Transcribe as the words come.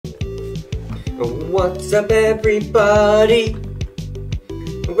What's up, everybody?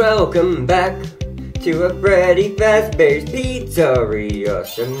 Welcome back to a Freddy Fazbear's Pizzeria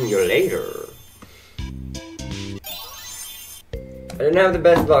Simulator. I didn't have the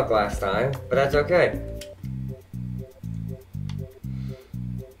best luck last time, but that's okay.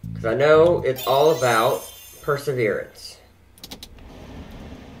 Because I know it's all about perseverance.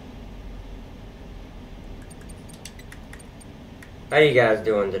 How you guys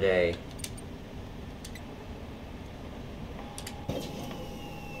doing today?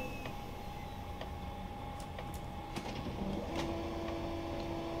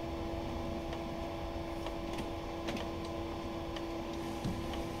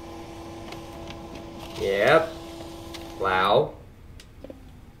 Yep. Wow.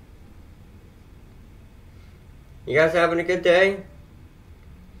 You guys having a good day?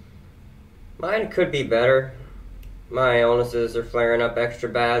 Mine could be better. My illnesses are flaring up extra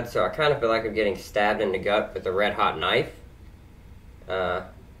bad, so I kind of feel like I'm getting stabbed in the gut with a red-hot knife.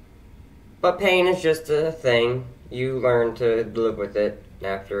 But pain is just a thing. You learn to live with it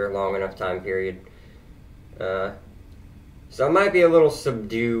after a long enough time period. So I might be a little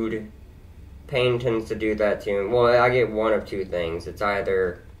subdued. Pain tends to do that too. Well, I get one of two things. It's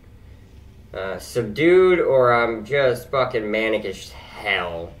either subdued or I'm just fucking manic as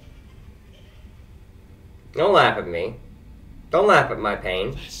hell. Don't laugh at me. Don't laugh at my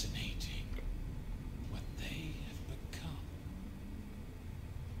pain. Fascinating what they have become.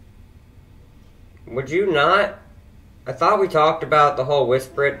 Would you not? I thought we talked about the whole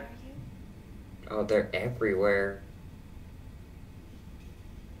whisper it. Oh, they're everywhere.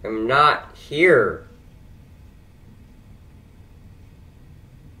 I'm not here.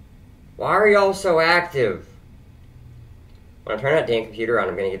 Why are y'all so active? When I turn that damn computer on,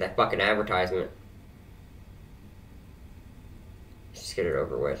 I'm gonna get that fucking advertisement. Just get it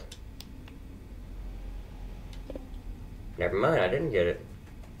over with. Never mind, I didn't get it.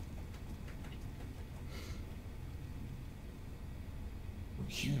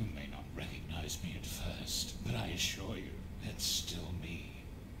 You may not recognize me at first, but I assure you, it's still me.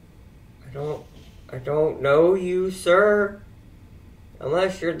 I don't know you, sir.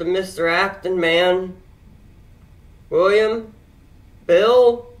 Unless you're the Mr. Acton man. William?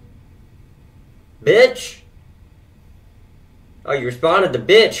 Bill? Bitch? Oh, you responded to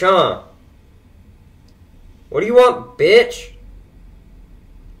bitch, huh? What do you want, bitch?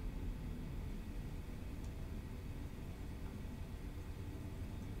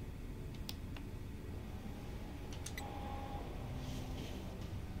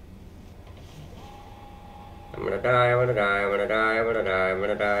 I'm gonna die, I'm gonna die, I'm gonna die, I'm gonna die, I'm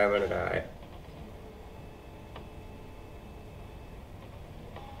gonna die, I'm gonna die.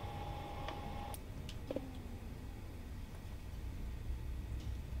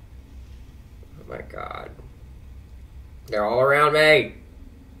 Oh my god. They're all around me!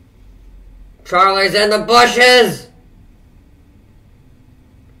 Charlie's in the bushes!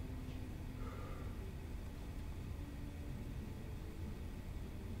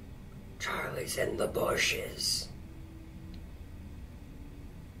 Charlie's in the bushes.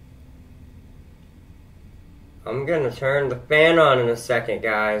 I'm gonna turn the fan on in a second,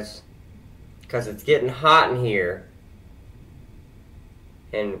 guys. Because it's getting hot in here.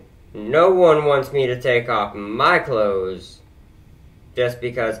 And no one wants me to take off my clothes. Just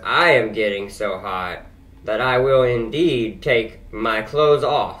because I am getting so hot that I will indeed take my clothes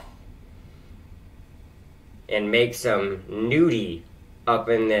off. And make some nudie up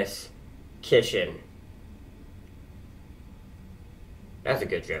in this kitchen. That's a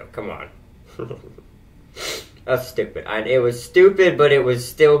good joke. Come on. That's stupid. It was stupid, but it was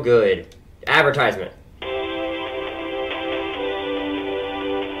still good. Advertisement.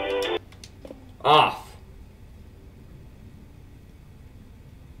 Off.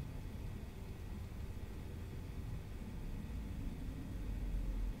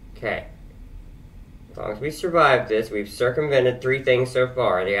 Okay. As long as we survive this, we've circumvented 3 things so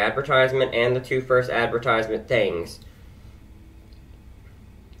far. The advertisement and the 2 first advertisement things.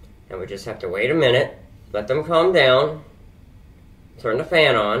 And we just have to wait a minute, let them calm down, turn the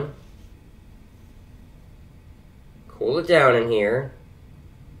fan on, cool it down in here.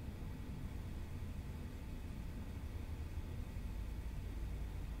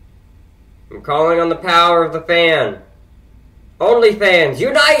 I'm calling on the power of the fan. OnlyFans,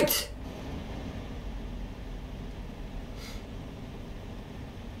 unite!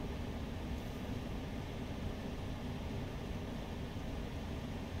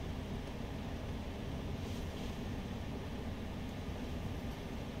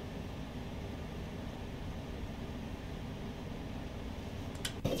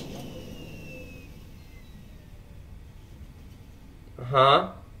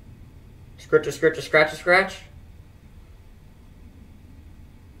 Uh-huh. Scritcher, scritcher, scratcher, scratch.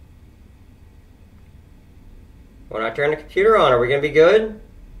 When I turn the computer on, are we gonna be good?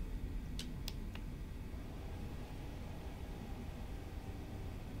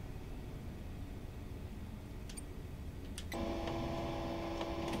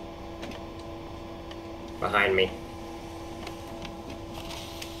 Behind me.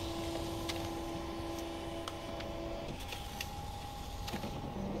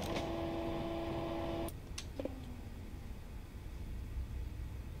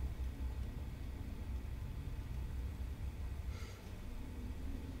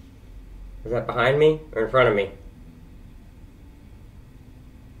 Is that behind me or in front of me?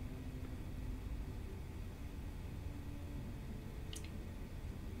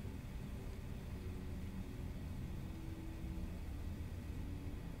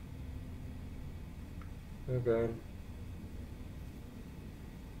 Oh god.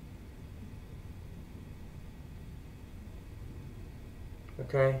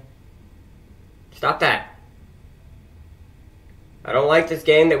 Okay. Stop that. I don't like this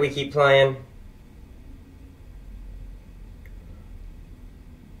game that we keep playing.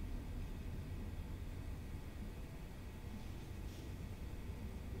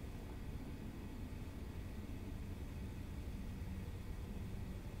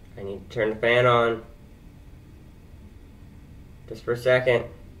 I need to turn the fan on. Just for a second.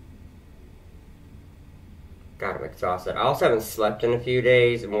 God, I'm exhausted. I also haven't slept in a few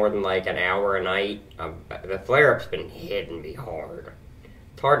days, more than like an hour a night. The flare-up's been hitting me hard.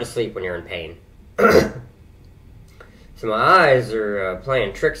 It's hard to sleep when you're in pain. So my eyes are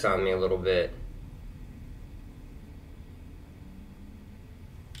playing tricks on me a little bit.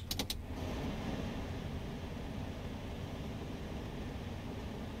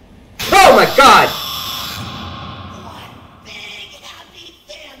 Oh my god! One big happy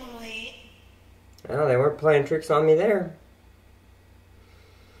family. Well, they weren't playing tricks on me there.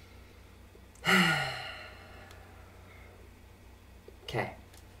 Okay.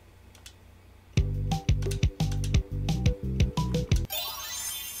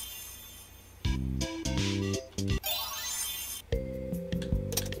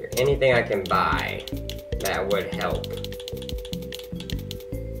 Is there anything I can buy that would help?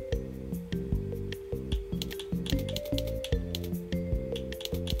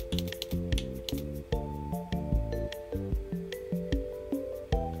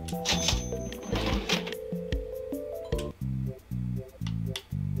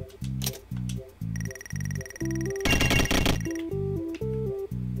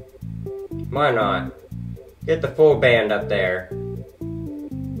 Why not? Get the full band up there.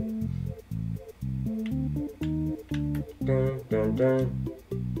 Dun, dun, dun.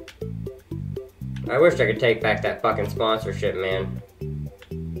 I wish I could take back that fucking sponsorship, man.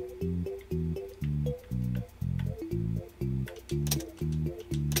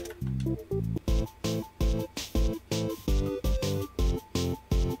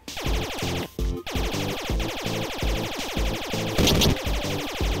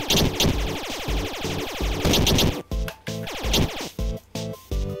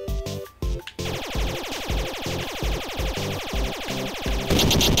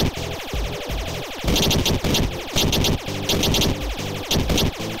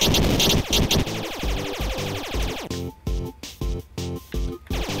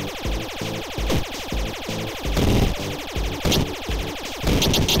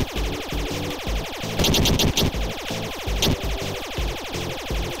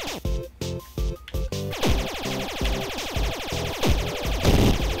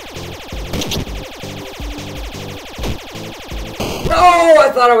 No! I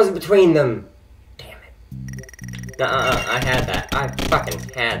thought I was between them. Damn it. Nuh-uh, I had that. I fucking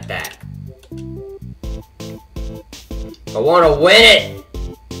had that. I wanna win it!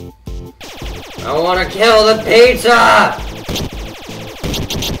 I wanna kill the pizza!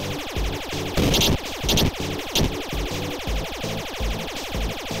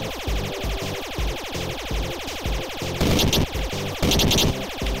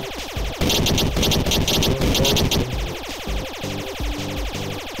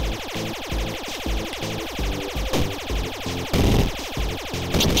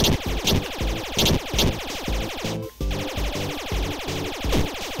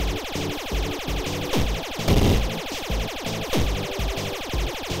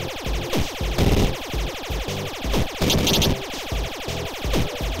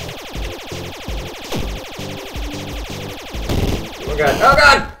 Oh god, oh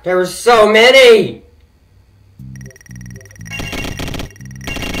god! There were so many!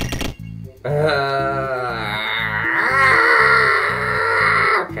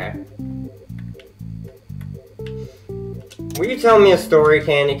 tell me a story,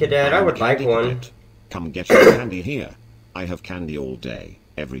 Candy Cadet? I would like Candy one. Cadet. Come get your candy here. I have candy all day,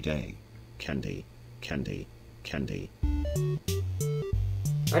 every day. Candy, candy, candy.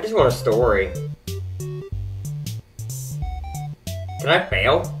 I just want a story. Can I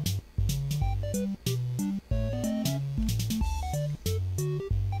fail?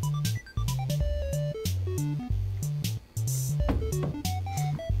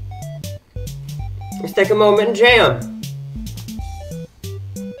 Let's take a moment and jam.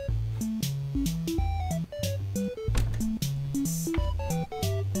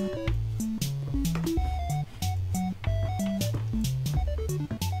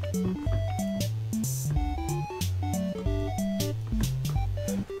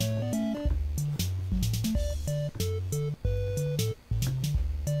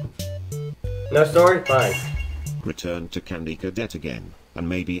 No story? Fine. Return to Candy Cadet again, and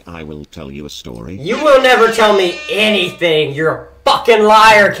maybe I will tell you a story. You will never tell me anything. You're a fucking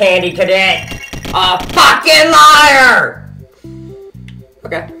liar, Candy Cadet. A fucking liar!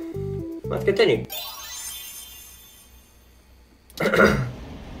 Okay. Let's continue. Okay,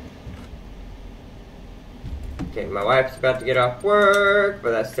 my wife's about to get off work,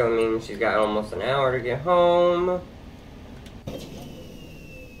 but that still means she's got almost an hour to get home.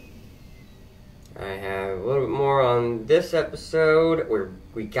 I have a little bit more on this episode.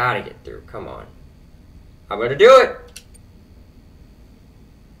 We gotta get through. Come on. I'm gonna do it!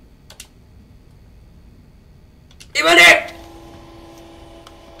 Give me it!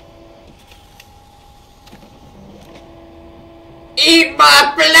 Eat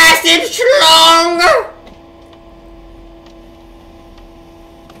my blasted schlong!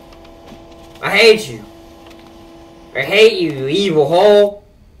 I hate you. I hate you, you evil hole.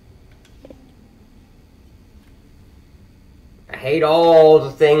 I hate all the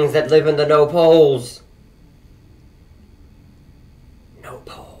things that live in the no poles. No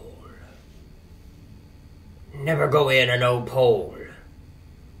pole. Never go in a no pole.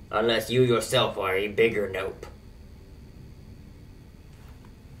 Unless you yourself are a bigger nope.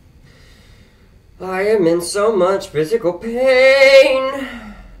 I am in so much physical pain.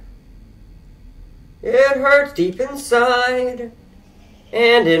 It hurts deep inside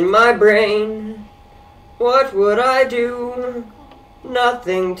and in my brain. What would I do?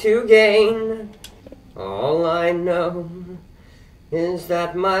 Nothing to gain. All I know is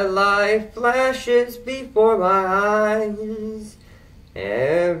that my life flashes before my eyes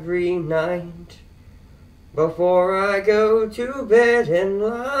every night before I go to bed and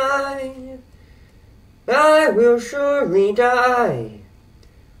lie. I will surely die.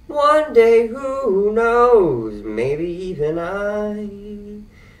 One day, who knows, maybe even I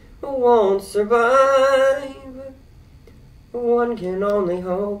won't survive. One can only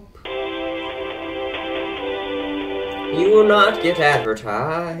hope. You will not get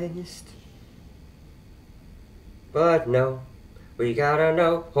advertised. But no, we got a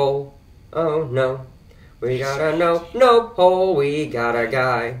no hole. Oh no, we got a no hole. We got a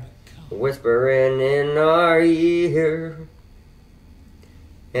guy whispering in our ear.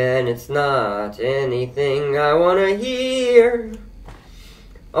 And it's not anything I wanna hear.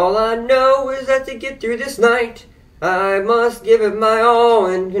 All I know is that to get through this night, I must give it my all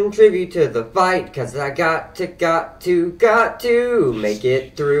and contribute to the fight. 'Cause I got to make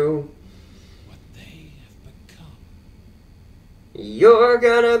it through. What they have become. You're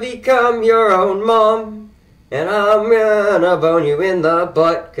gonna become your own mom. And I'm gonna bone you in the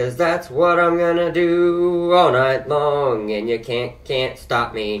butt, 'cause that's what I'm gonna do all night long. And you can't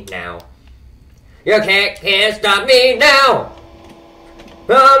stop me now. You can't stop me now.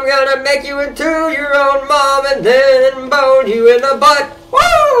 I'm gonna make you into your own mom and then bone you in the butt.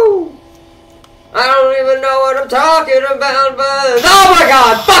 Woo! I don't even know what I'm talking about, but oh my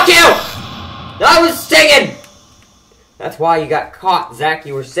god, fuck you! I was singing! That's why you got caught, Zach.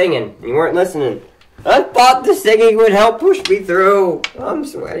 You were singing. You weren't listening. I thought the singing would help push me through. I'm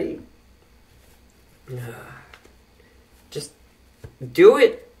sweaty. Just do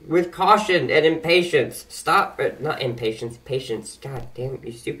it with caution and impatience. Stop it. Not impatience. Patience. God damn it,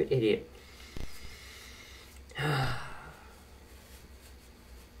 you stupid idiot. I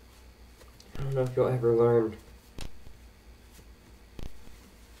don't know if you'll ever learn.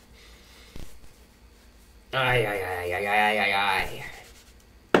 Ay.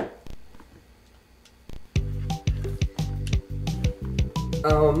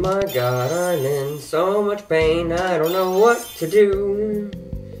 Oh my god, I'm in so much pain, I don't know what to do.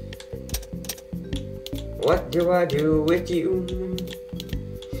 What do I do with you?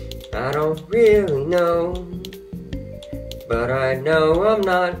 I don't really know, but I know I'm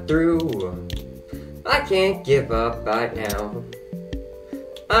not through. I can't give up right now.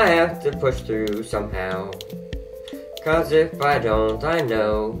 I have to push through somehow. 'Cause if I don't, I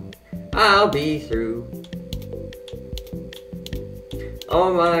know I'll be through.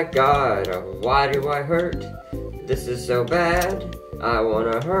 Oh my god, why do I hurt? This is so bad, I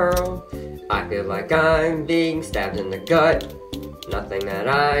wanna hurl. I feel like I'm being stabbed in the gut. Nothing that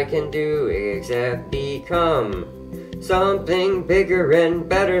I can do except become something bigger and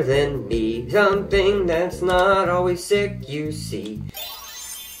better than me. Something that's not always sick, you see.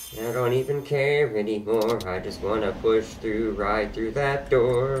 I don't even care anymore, I just wanna push through, right through that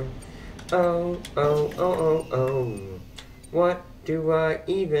door. Oh, oh, oh, oh, oh. What do I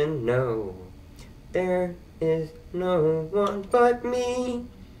even know? There is no one but me.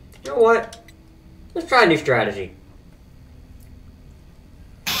 You know what? Let's try a new strategy.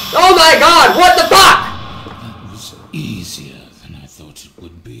 Oh my god, what the fuck? That was easier than I thought it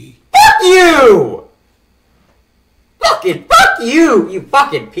would be. Fuck you! Fucking fuck you! You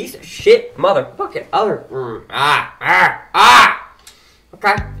fucking piece of shit, motherfucking other.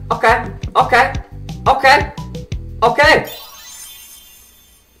 Okay, okay, okay, okay, okay.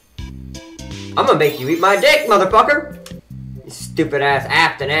 I'm gonna make you eat my dick, motherfucker. You stupid ass,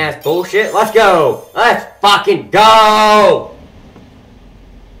 Afton ass bullshit. Let's go. Let's fucking go.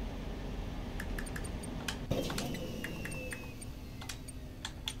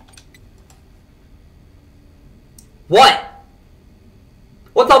 What?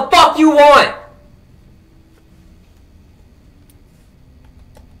 What the fuck you want?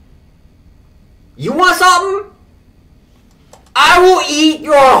 You want something? I will eat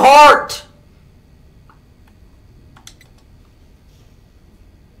your heart.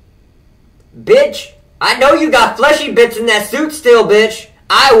 Bitch, I know you got fleshy bits in that suit still, bitch.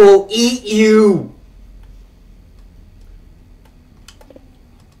 I will eat you.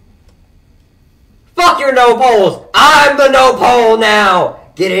 Fuck your no poles. I'm the no pole now.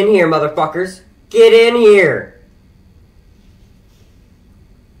 Get in here, motherfuckers. Get in here.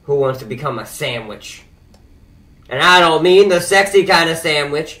 Who wants to become a sandwich? And I don't mean the sexy kind of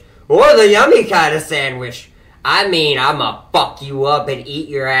sandwich or the yummy kind of sandwich. I mean, I'ma fuck you up and eat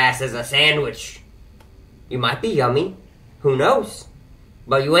your ass as a sandwich. You might be yummy. Who knows?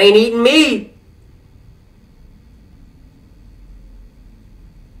 But you ain't eating me.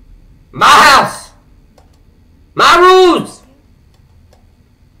 My house. My rules.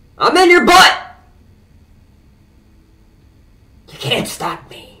 I'm in your butt. You can't stop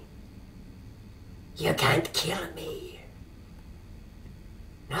me. You can't kill me.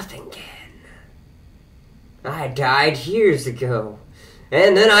 Nothing can. I died years ago,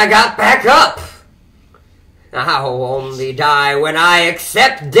 and then I got back up. I'll only die when I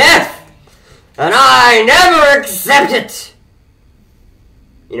accept death, and I never accept it.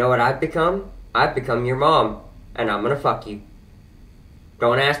 You know what I've become? I've become your mom, and I'm gonna fuck you.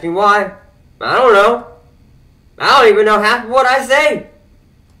 Don't ask me why. I don't know. I don't even know half of what I say.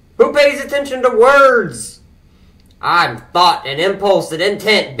 Who pays attention to words? I'm thought and impulse and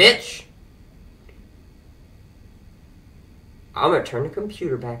intent, bitch. I'm gonna turn the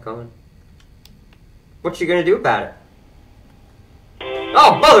computer back on. What you gonna do about it?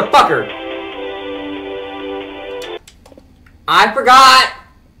 Oh, motherfucker! I forgot!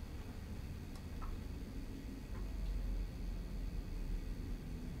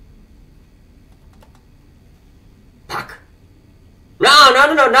 Fuck.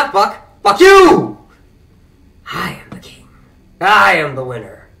 No, not fuck. Fuck you! I am the king. I am the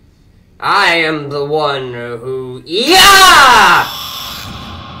winner. I am the one who... Yeah!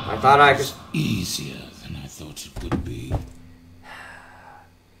 I thought I could... Easier than I thought it would be.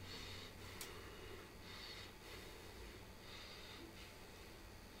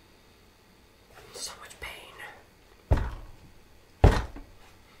 So much pain.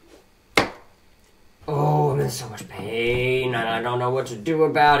 Oh, I'm in so much pain, and I don't know what to do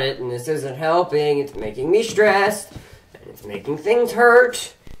about it, and this isn't helping. It's making me stressed, and it's making things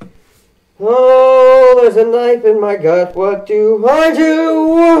hurt. Oh, there's a knife in my gut. What do I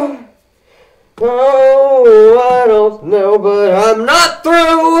do? Oh, I don't know, but I'm not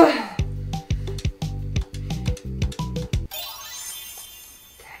through.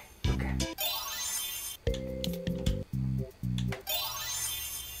 Okay.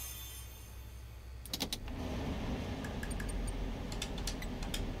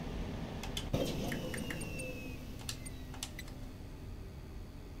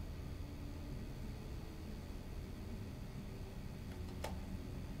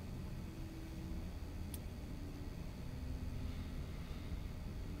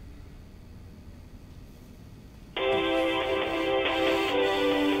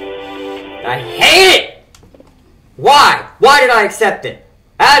 I hate it! Why? Why did I accept it?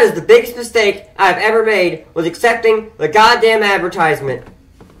 That is the biggest mistake I've ever made, was accepting the goddamn advertisement.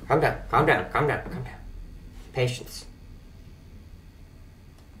 Calm down, calm down, calm down, calm down. Patience.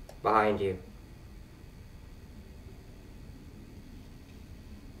 Behind you.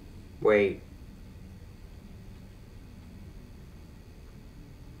 Wait.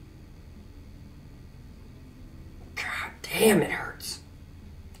 God damn, it hurts.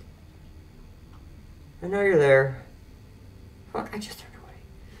 I know you're there. Fuck, I just turned away.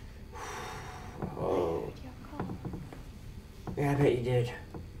 Oh. Yeah, I bet you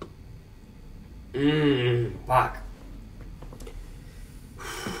did. Fuck.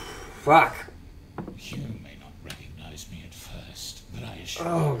 Fuck. You may not recognize me at first, but I assure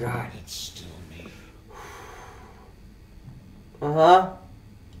Oh, you God. it's still me. Uh-huh.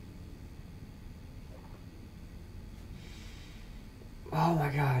 Oh, my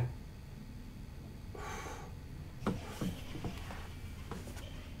God.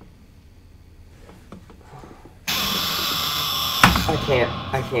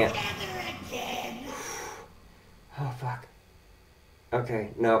 I can't. Oh, fuck.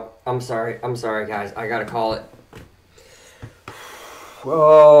 Okay, no, I'm sorry, guys. I gotta call it.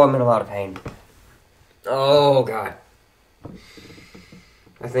 Oh, I'm in a lot of pain. Oh, God.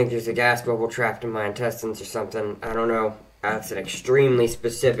 I think there's a gas bubble trapped in my intestines or something. I don't know. That's an extremely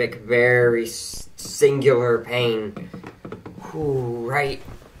specific, very singular pain. Ooh, right.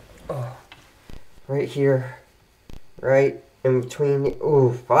 Oh, right here. Right in between the...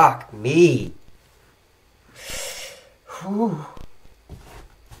 Ooh, fuck me. Ooh.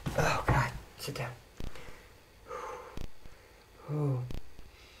 Oh, God. Sit down. Oh.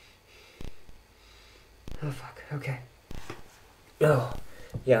 Oh, fuck. Okay. Oh.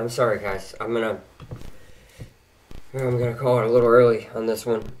 Yeah, I'm sorry, guys. I'm gonna call it a little early on this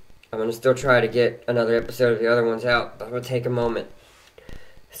one. I'm gonna still try to get another episode of the other ones out, but I'm gonna take a moment.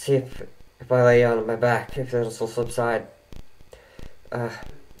 See if I lay on my back, if it'll still subside.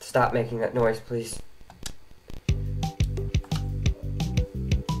 Stop making that noise, please.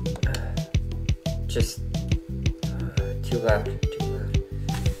 Just too loud.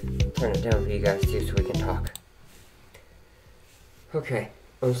 Turn it down for you guys too, so we can talk. Okay,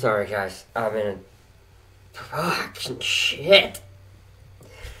 I'm sorry, guys. I'm in a fucking shit.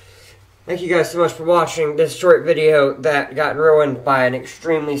 Thank you guys so much for watching this short video that got ruined by an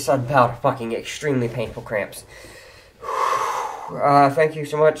extremely sudden bout of fucking extremely painful cramps. Thank you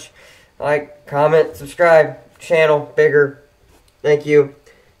so much. Like, comment, subscribe, channel bigger. Thank you.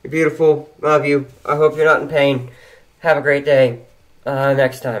 You're beautiful. Love you. I hope you're not in pain. Have a great day.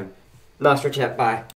 Next time. Nostra Chat. Bye.